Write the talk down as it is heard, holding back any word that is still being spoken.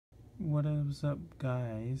what is up,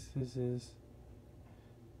 guys? This is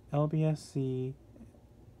LBSC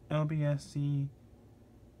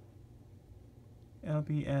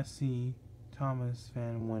Thomas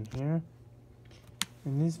Fan 1 here.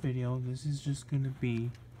 In this video, this is just going to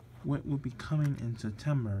be what will be coming in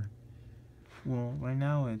September. Well, right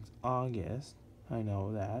now it's August. I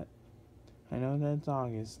know that it's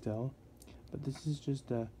August still, but this is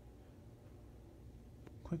just a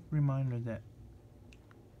quick reminder that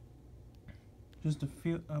just a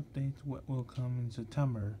few updates what will come in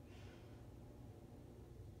September.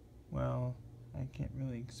 Well, I can't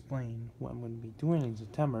really explain what I'm going to be doing in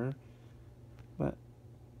September, but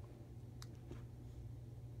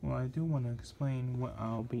I do want to explain what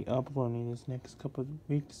I'll be uploading this next couple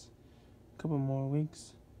more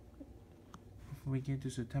weeks before we get to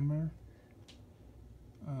September.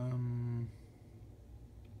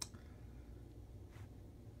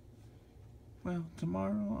 Well,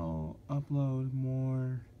 tomorrow I'll upload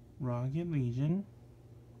more Rocket Legion.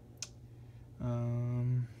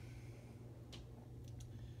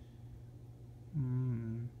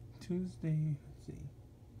 Tuesday, let's see.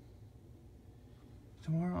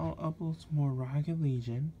 Tomorrow I'll upload some more Rocket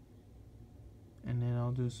Legion. And then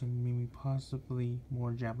I'll do some, maybe possibly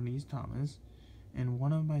more Japanese Thomas. And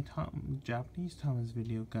one of my Japanese Thomas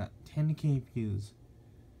video got 10k views.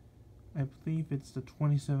 I believe it's the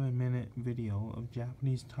 27-minute video of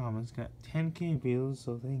Japanese Thomas got 10k views,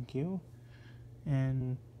 so thank you.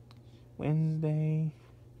 And Wednesday,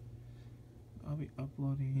 I'll be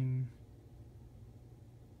uploading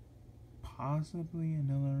possibly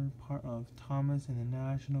another part of Thomas and the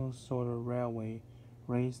National Solar Railway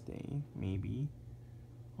Race Day, maybe.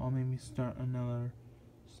 I'll maybe start another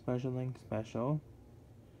special link special.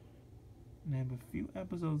 And I have a few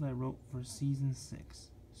episodes I wrote for season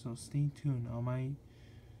 6. So stay tuned. I might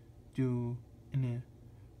do a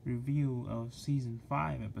review of season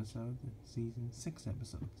 5 episodes and season 6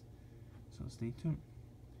 episodes. So stay tuned.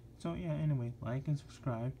 So yeah, anyway, like and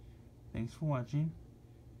subscribe. Thanks for watching.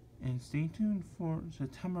 And stay tuned for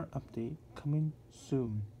September update coming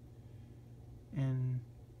soon. And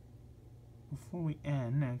before we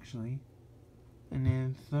end, actually, and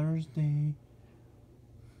then Thursday,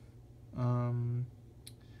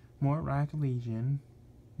 more Rocket Legion,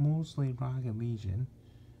 mostly Rocket Legion.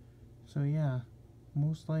 So yeah,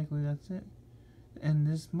 most likely that's it. And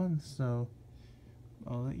this month, so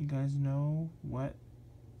I'll let you guys know what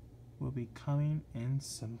will be coming in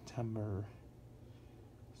September.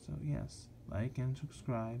 So yes, like and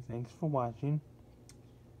subscribe. Thanks for watching,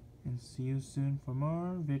 and see you soon for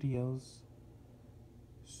more videos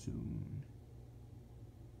soon.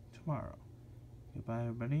 Tomorrow. Goodbye,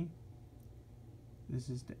 everybody. This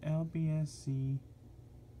is the LBSC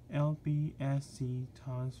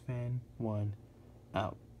Thomas Fan 1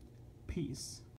 out. Peace.